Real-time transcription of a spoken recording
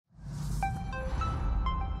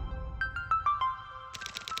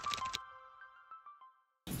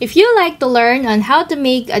If you like to learn on how to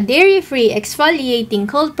make a dairy-free exfoliating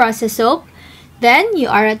cold process soap, then you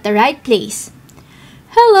are at the right place.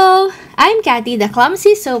 Hello, I'm Kathy the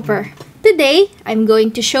Clumsy Soaper. Today, I'm going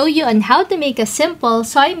to show you on how to make a simple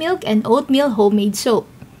soy milk and oatmeal homemade soap.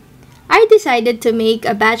 I decided to make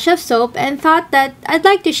a batch of soap and thought that I'd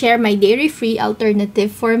like to share my dairy-free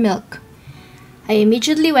alternative for milk. I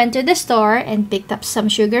immediately went to the store and picked up some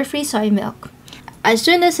sugar-free soy milk. As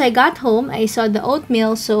soon as I got home, I saw the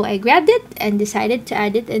oatmeal, so I grabbed it and decided to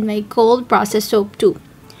add it in my cold process soap too.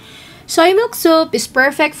 Soy milk soap is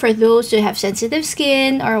perfect for those who have sensitive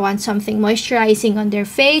skin or want something moisturizing on their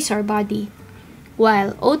face or body.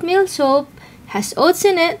 While oatmeal soap has oats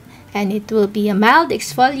in it, and it will be a mild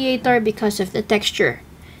exfoliator because of the texture.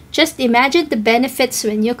 Just imagine the benefits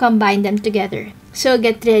when you combine them together. So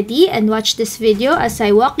get ready and watch this video as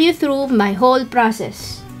I walk you through my whole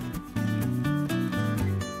process.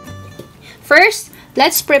 First,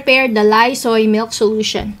 let's prepare the lye soy milk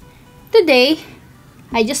solution. Today,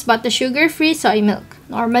 I just bought the sugar-free soy milk.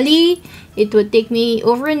 Normally, it would take me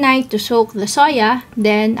overnight to soak the soya,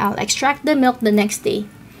 then I'll extract the milk the next day.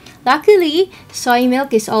 Luckily, soy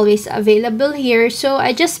milk is always available here, so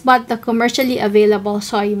I just bought the commercially available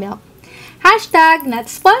soy milk. Hashtag not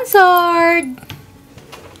sponsored!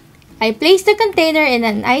 I placed the container in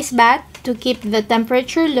an ice bath to keep the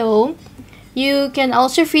temperature low. You can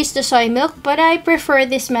also freeze the soy milk, but I prefer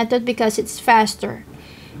this method because it's faster.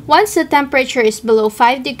 Once the temperature is below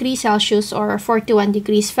 5 degrees Celsius or 41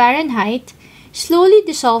 degrees Fahrenheit, slowly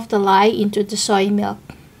dissolve the lye into the soy milk.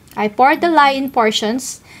 I pour the lye in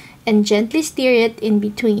portions and gently stir it in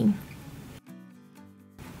between.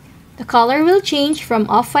 The color will change from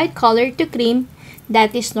off-white color to cream.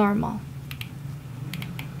 That is normal.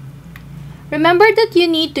 Remember that you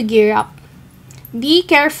need to gear up. Be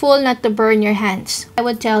careful not to burn your hands. What I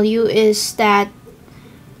would tell you is that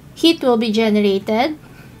heat will be generated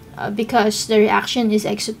because the reaction is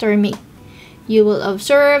exothermic. You will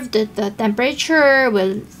observe that the temperature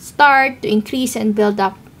will start to increase and build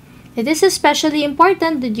up. It is especially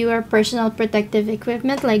important that you wear personal protective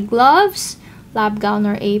equipment like gloves, lab gown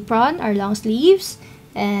or apron or long sleeves,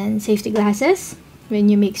 and safety glasses when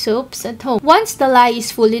you make soaps at home. Once the lye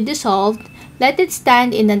is fully dissolved, let it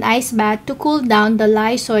stand in an ice bath to cool down the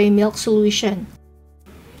lye soy milk solution.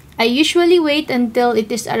 I usually wait until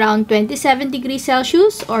it is around 27 degrees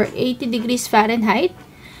Celsius or 80 degrees Fahrenheit.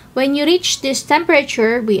 When you reach this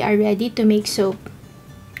temperature, we are ready to make soap.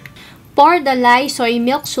 Pour the lye soy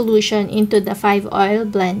milk solution into the 5-oil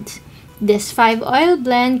blend. This 5-oil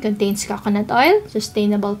blend contains coconut oil,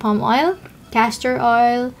 sustainable palm oil, castor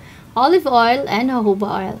oil, olive oil, and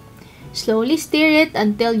jojoba oil. Slowly stir it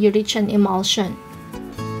until you reach an emulsion.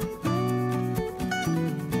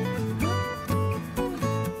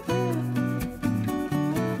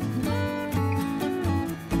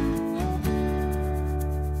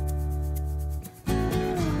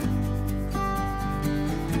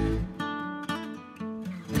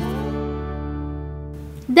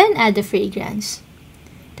 Then add the fragrance.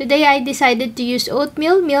 Today I decided to use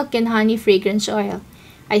oatmeal, milk, and honey fragrance oil.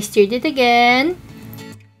 I stirred it again.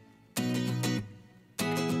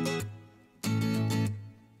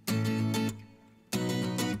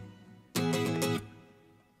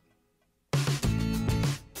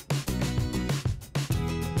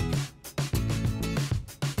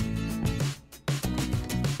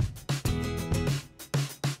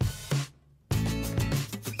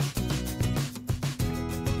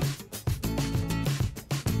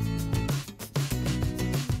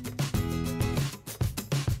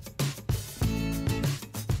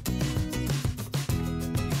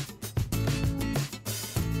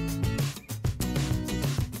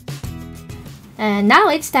 And now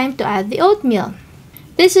it's time to add the oatmeal.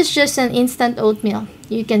 This is just an instant oatmeal.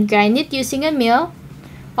 You can grind it using a mill,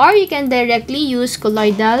 or you can directly use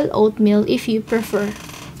colloidal oatmeal if you prefer.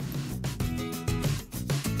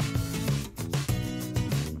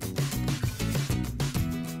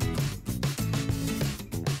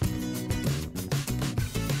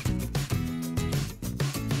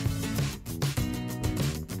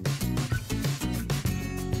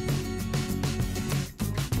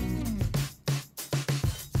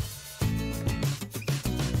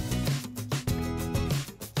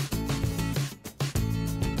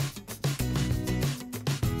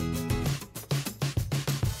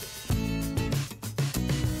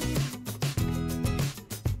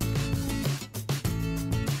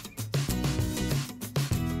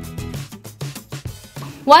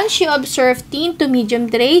 Once you observe thin to medium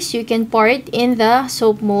trays, you can pour it in the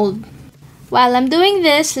soap mold. While I'm doing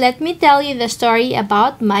this, let me tell you the story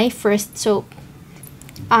about my first soap.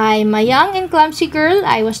 I'm a young and clumsy girl.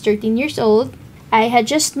 I was 13 years old. I had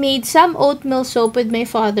just made some oatmeal soap with my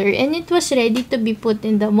father and it was ready to be put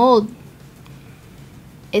in the mold.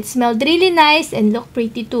 It smelled really nice and looked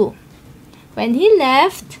pretty too. When he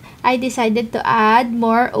left, I decided to add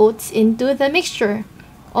more oats into the mixture,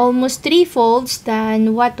 almost 3 folds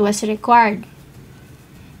than what was required.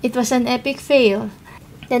 It was an epic fail.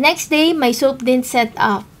 The next day, my soap didn't set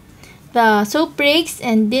up. The soap breaks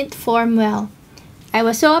and didn't form well. I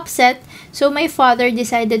was so upset, so my father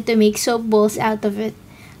decided to make soap balls out of it.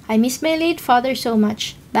 I miss my late father so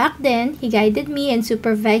much. Back then, he guided me and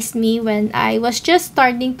supervised me when I was just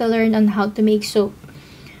starting to learn on how to make soap.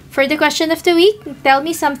 For the question of the week, tell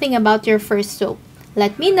me something about your first soap.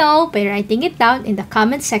 Let me know by writing it down in the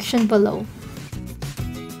comment section below.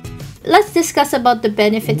 Let's discuss about the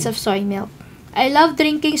benefits of soy milk. I love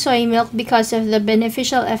drinking soy milk because of the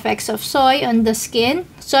beneficial effects of soy on the skin.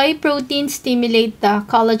 Soy proteins stimulate the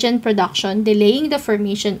collagen production, delaying the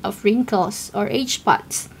formation of wrinkles or age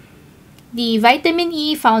spots. The vitamin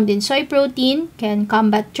E found in soy protein can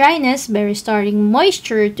combat dryness by restoring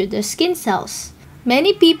moisture to the skin cells.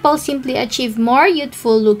 Many people simply achieve more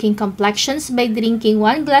youthful-looking complexions by drinking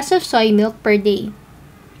 1 glass of soy milk per day.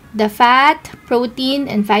 The fat, protein,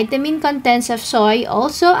 and vitamin contents of soy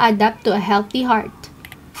also add up to a healthy heart.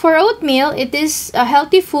 For oatmeal, it is a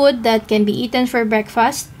healthy food that can be eaten for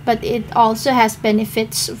breakfast, but it also has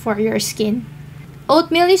benefits for your skin.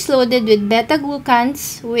 Oatmeal is loaded with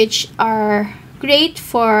beta-glucans, which are great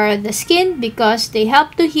for the skin because they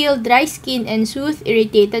help to heal dry skin and soothe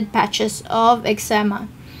irritated patches of eczema.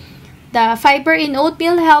 The fiber in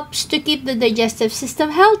oatmeal helps to keep the digestive system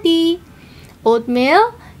healthy.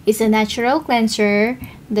 Oatmeal is a natural cleanser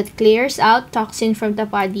that clears out toxin from the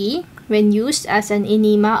body when used as an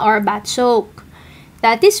enema or bath soak.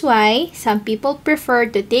 That is why some people prefer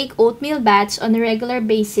to take oatmeal baths on a regular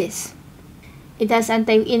basis. It has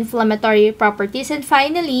anti-inflammatory properties, and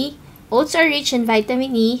finally, oats are rich in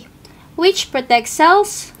vitamin E, which protects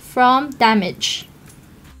cells from damage.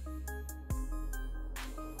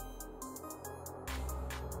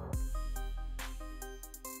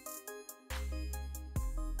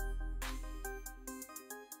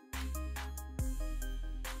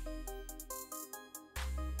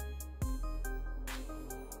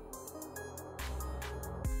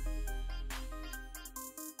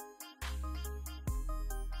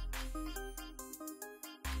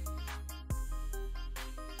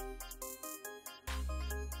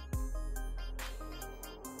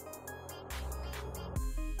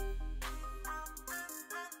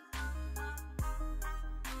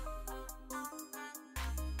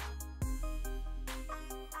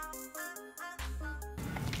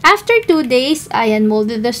 After 2 days, I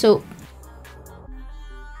unmolded the soap.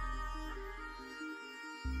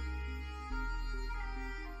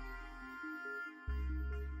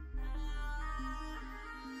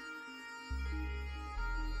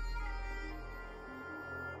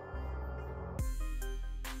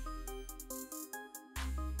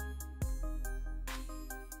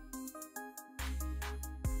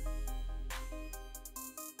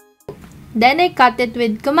 Then I cut it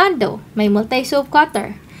with Commando, my multi-soap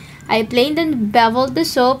cutter. I planed and beveled the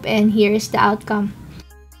soap, and here is the outcome.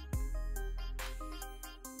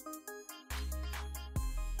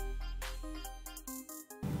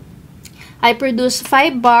 I produced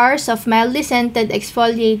 5 bars of mildly scented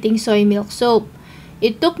exfoliating soy milk soap.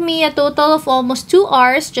 It took me a total of almost 2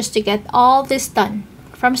 hours just to get all this done,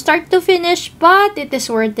 from start to finish, but it is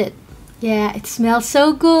worth it. Yeah, it smells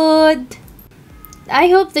so good! I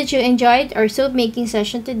hope that you enjoyed our soap making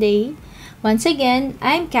session today. Once again,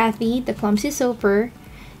 I'm Kathy, the Clumsy Soaper.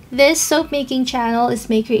 This soap making channel is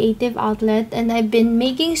my creative outlet, and I've been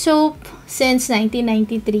making soap since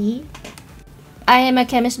 1993. I am a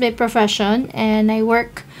chemist by profession, and I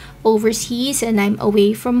work overseas and I'm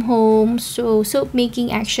away from home, so soap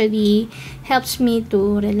making actually helps me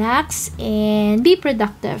to relax and be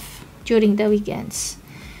productive during the weekends.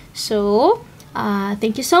 So,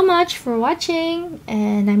 thank you so much for watching,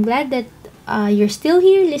 and I'm glad that you're still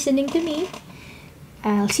here listening to me.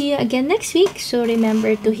 I'll see you again next week, so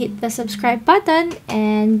remember to hit the subscribe button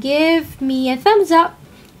and give me a thumbs up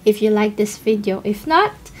if you like this video. If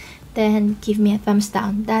not, then give me a thumbs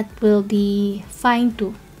down. That will be fine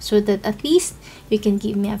too, so that at least you can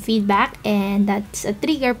give me a feedback, and that's a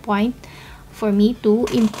trigger point for me to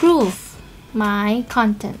improve my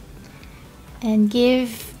content. And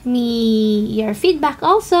give me your feedback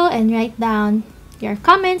also, and write down your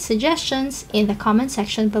comments, suggestions in the comment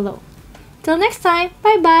section below. Till next time,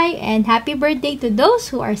 bye bye, and happy birthday to those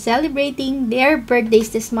who are celebrating their birthdays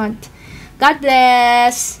this month. God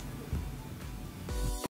bless!